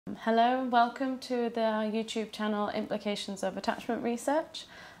Hello and welcome to the YouTube channel Implications of Attachment Research.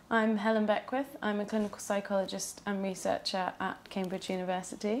 I'm Helen Beckwith. I'm a clinical psychologist and researcher at Cambridge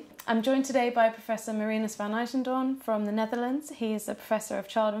University. I'm joined today by Professor Marinus van IJzendoorn from the Netherlands. He's a Professor of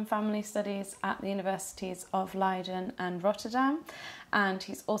Child and Family Studies at the Universities of Leiden and Rotterdam, and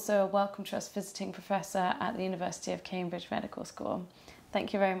he's also a Wellcome Trust Visiting Professor at the University of Cambridge Medical School.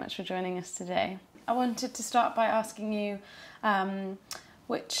 Thank you very much for joining us today. I wanted to start by asking you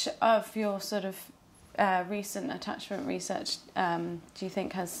which of your recent attachment research do you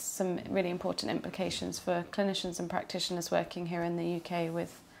think has some really important implications for clinicians and practitioners working here in the UK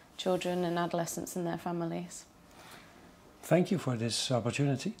with children and adolescents and their families? Thank you for this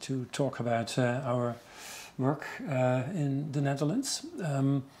opportunity to talk about our work in the Netherlands.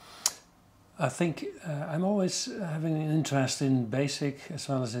 I think I'm always having an interest in basic as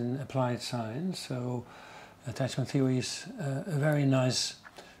well as in applied science, so attachment theory is a very nice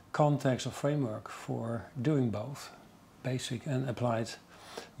context or framework for doing both basic and applied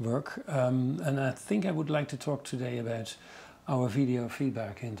work. And I think I would like to talk today about our video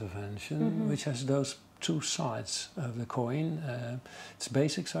feedback intervention, which has those two sides of the coin. It's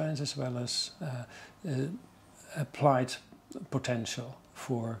basic science as well as applied potential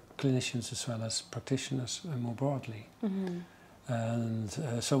for clinicians as well as practitioners more broadly. And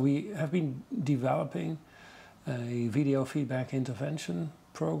so we have been developing a video feedback intervention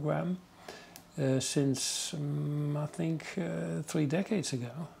program since I think 3 decades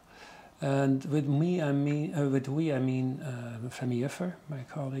ago. And with we I mean Femi Juffer, my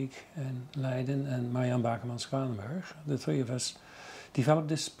colleague in Leiden, and Marjan Bakermans-Kranenburg. The three of us developed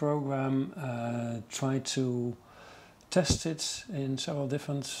this program, tried to test it in several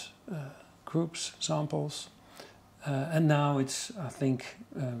different groups, samples, and now it's, I think,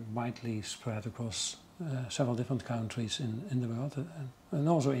 widely spread across several different countries in the world and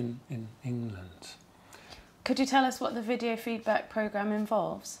also in England. Could you tell us what the video feedback program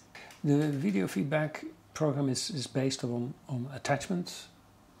involves? The video feedback program is based on attachment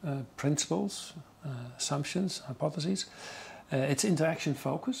principles, assumptions, hypotheses. It's interaction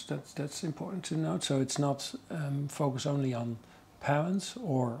focused, that's important to note, so it's not focused only on parents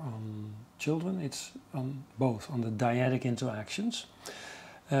or on children, it's on both, on the dyadic interactions.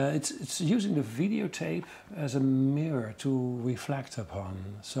 It's using the videotape as a mirror to reflect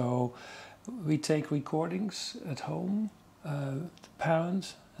upon. So we take recordings at home, the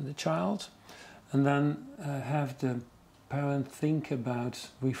parent and the child, and then have the parent think about,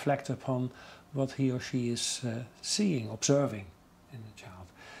 reflect upon what he or she is seeing, observing in the child.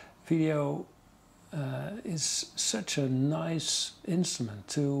 Video is such a nice instrument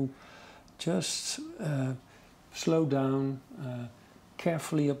to just slow down,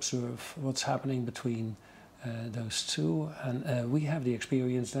 carefully observe what's happening between those two, and we have the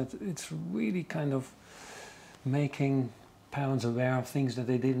experience that it's really kind of making parents aware of things that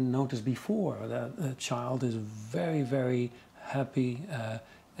they didn't notice before. That a child is very, very happy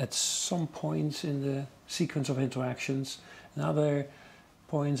at some points in the sequence of interactions, and other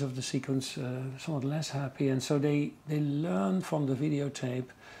points of the sequence somewhat less happy, and so they learn from the videotape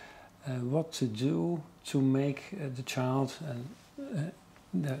what to do to make the child and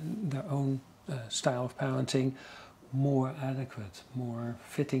their own style of parenting more adequate, more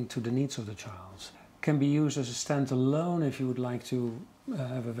fitting to the needs of the child. Can be used as a standalone if you would like to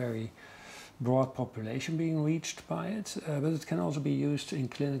have a very broad population being reached by it, but it can also be used in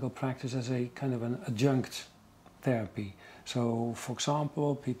clinical practice as a kind of an adjunct therapy. So, for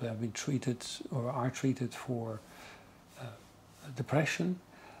example, people have been treated or are treated for depression.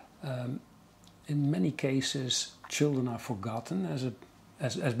 In many cases, children are forgotten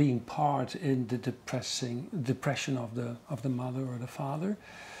as being part in the depression of the mother or the father.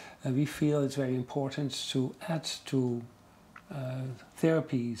 And we feel it's very important to add to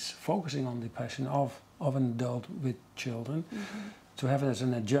therapies focusing on depression of an adult with children, to have it as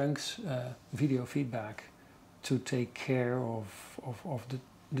an adjunct video feedback to take care of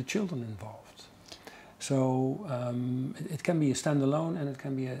the children involved. So it can be a standalone and it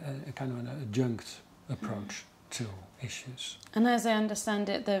can be a kind of an adjunct approach to issues. And as I understand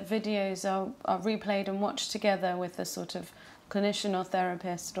it, the videos are replayed and watched together with the sort of clinician or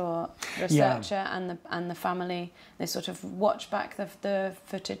therapist or researcher and the family. They sort of watch back the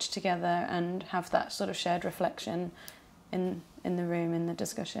footage together and have that sort of shared reflection in the room, in the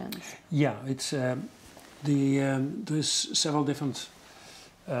discussions. Yeah, it's there's several different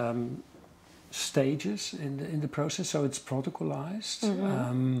stages in the process, so it's protocolized,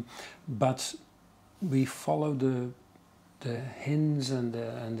 but we follow the hints and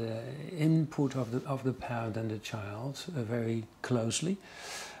the input of the parent and the child very closely.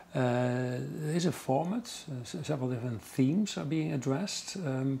 There is a format, several different themes are being addressed,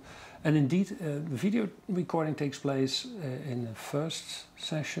 and indeed the video recording takes place in the first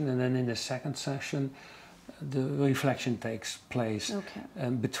session, and then in the second session the reflection takes place. Okay.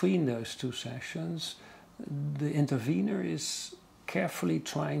 And between those two sessions the intervener is carefully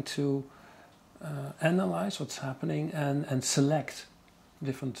trying to analyze what's happening and select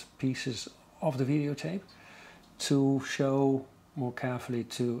different pieces of the videotape to show more carefully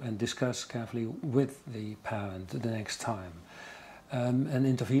to and discuss carefully with the parent the next time. And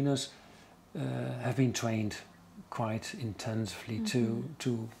interveners have been trained quite intensively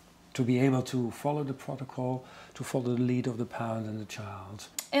to be able to follow the protocol, to follow the lead of the parent and the child.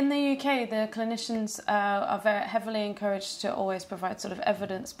 In the UK, the clinicians are very heavily encouraged to always provide sort of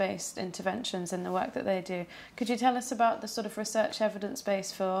evidence-based interventions in the work that they do. Could you tell us about the sort of research evidence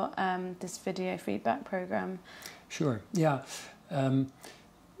base for this video feedback program? Sure, yeah.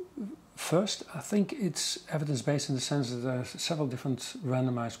 First, I think it's evidence-based in the sense that there are several different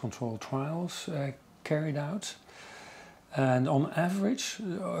randomized controlled trials carried out. And on average,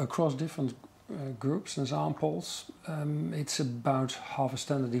 across different groups and samples, it's about half a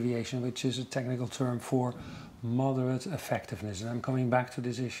standard deviation, which is a technical term for moderate effectiveness. And I'm coming back to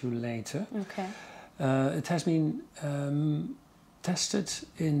this issue later. Okay. It has been tested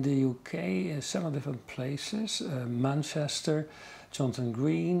in the UK in several different places. Manchester, Jonathan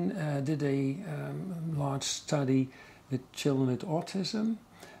Green did a large study with children with autism.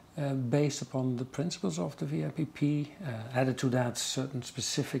 Based upon the principles of the VIPP, added to that certain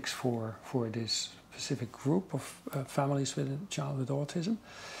specifics for this specific group of families with a child with autism.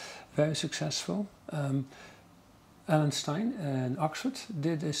 Very successful. Alan Stein in Oxford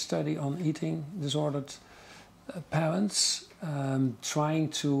did a study on eating disordered parents, trying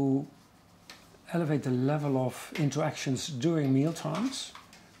to elevate the level of interactions during mealtimes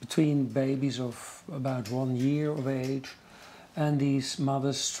between babies of about 1 year of age and these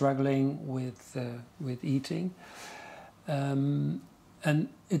mothers struggling with eating. And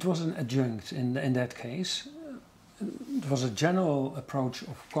it was an adjunct in that case. It was a general approach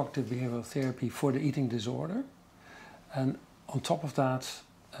of cognitive behavioral therapy for the eating disorder. And on top of that,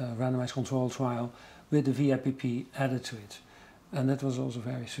 a randomized control trial with the VIPP added to it. And that was also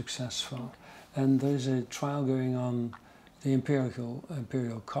very successful. And there is a trial going on at the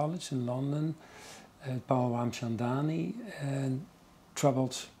Imperial College in London, Paul Ramchandani, and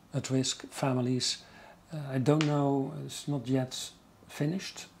troubled at-risk families. I don't know, it's not yet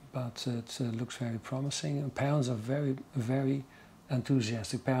finished, but it looks very promising. And parents are very, very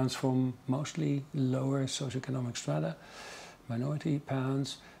enthusiastic. Parents from mostly lower socioeconomic strata, minority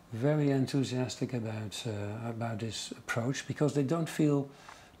parents, very enthusiastic about this approach because they don't feel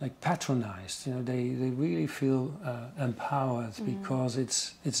like patronized. You know, they really feel empowered because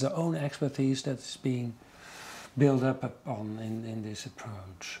it's their own expertise that's being built up upon in this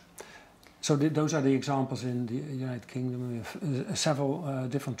approach. So those are the examples in the United Kingdom. We have several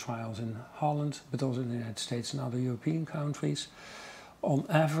different trials in Holland, but also in the United States and other European countries. On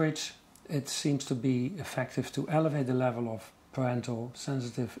average, it seems to be effective to elevate the level of parental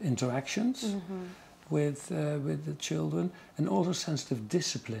sensitive interactions with the children, and also sensitive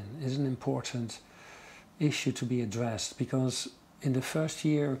discipline is an important issue to be addressed, because in the first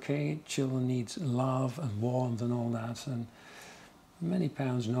year, okay, children need love and warmth and all that, and many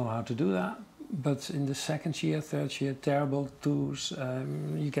parents know how to do that. But in the second year, third year, terrible twos,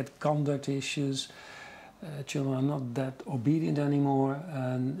 you get conduct issues, children are not that obedient anymore,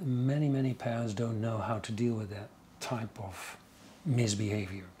 and many parents don't know how to deal with that type of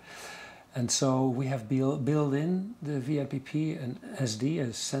misbehavior. And so we have built in the VIPP and SD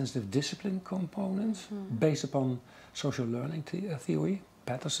as sensitive discipline components based upon social learning theory,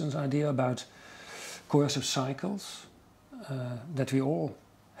 Patterson's idea about coercive cycles that we all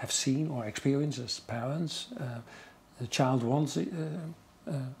have seen or experienced as parents. The child wants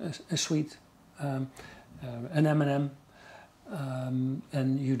a sweet, an M&M,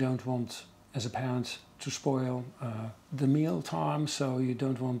 and you don't want, as a parent, to spoil the meal time, so you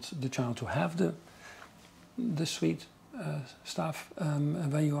don't want the child to have the sweet stuff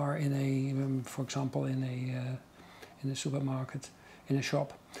when you are in a, for example, in a supermarket, in a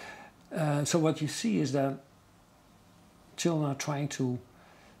shop. So what you see is that children are trying to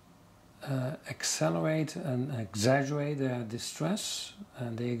accelerate and exaggerate their distress,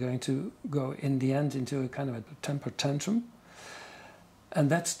 and they're going to go in the end into a kind of a temper tantrum. And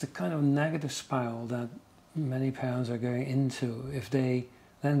that's the kind of negative spiral that many parents are going into if they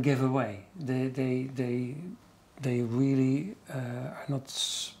then give away. They really are not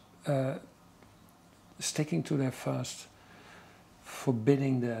sticking to their first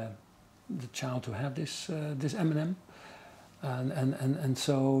forbidding the child to have this M&M, and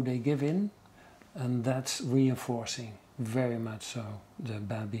so they give in, and that's reinforcing very much so the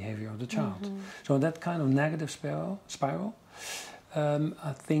bad behavior of the child. So that kind of negative spiral,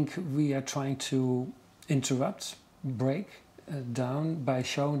 I think we are trying to interrupt, break down by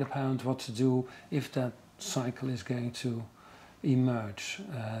showing the parent what to do if that cycle is going to emerge.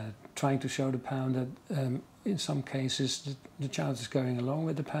 Trying to show the parent that in some cases the child is going along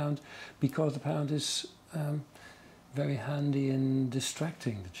with the parent because the parent is very handy in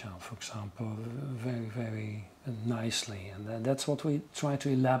distracting the child, for example, very, very nicely. And that's what we try to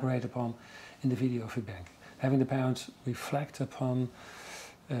elaborate upon in the video feedback. Having the parents reflect upon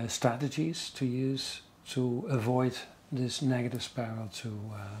strategies to use to avoid this negative spiral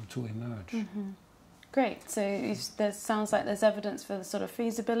to emerge. Great. So there sounds like there's evidence for the sort of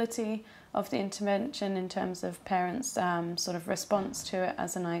feasibility of the intervention in terms of parents' sort of response to it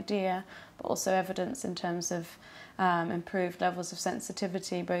as an idea, but also evidence in terms of improved levels of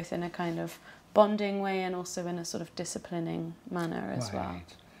sensitivity, both in a kind of bonding way and also in a sort of disciplining manner as well.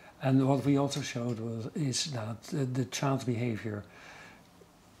 And what we also showed is that the child's behavior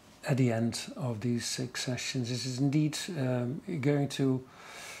at the end of these 6 sessions is indeed going to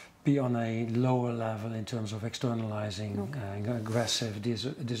be on a lower level in terms of externalizing aggressive,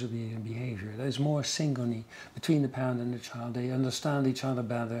 disobedient behavior. There's more synchrony between the parent and the child. They understand each other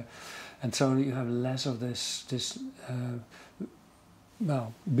better, and so you have less of this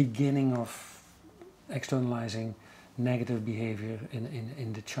beginning of externalizing negative behavior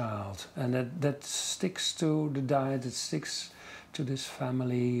in the child, and that sticks to the diet. It sticks to this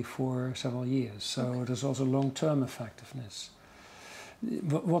family for several years. So there's also long-term effectiveness.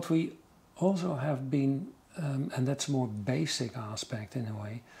 What we also have been, and that's a more basic aspect in a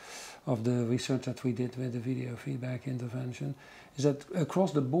way, of the research that we did with the video feedback intervention, is that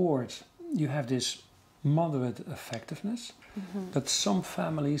across the board you have this moderate effectiveness, but some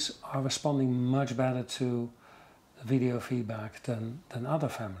families are responding much better to video feedback than other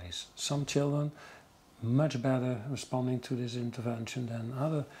families. Some children much better responding to this intervention than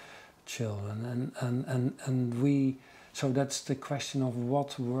other children, and we. So that's the question of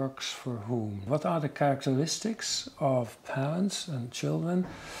what works for whom. What are the characteristics of parents and children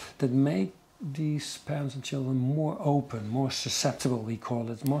that make these parents and children more open, more susceptible, we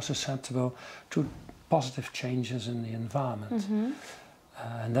call it, more susceptible to positive changes in the environment?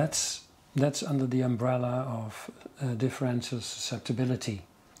 And that's under the umbrella of differential susceptibility.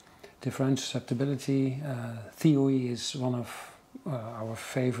 Differential susceptibility theory is one of our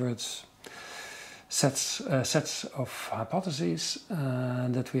favorites. Sets of hypotheses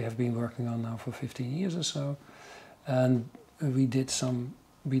that we have been working on now for 15 years or so, and we did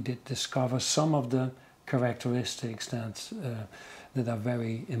discover some of the characteristics that are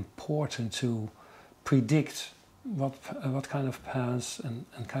very important to predict what kind of parents and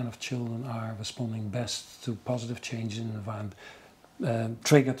kind of children are responding best to positive changes in the environment,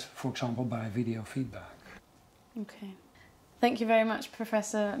 triggered, for example, by video feedback. Okay. Thank you very much,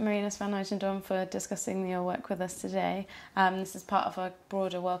 Professor Marinus van IJzendoorn, for discussing your work with us today. This is part of a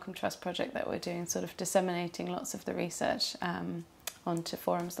broader Wellcome Trust project that we're doing, sort of disseminating lots of the research onto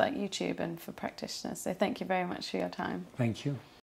forums like YouTube and for practitioners. So thank you very much for your time. Thank you.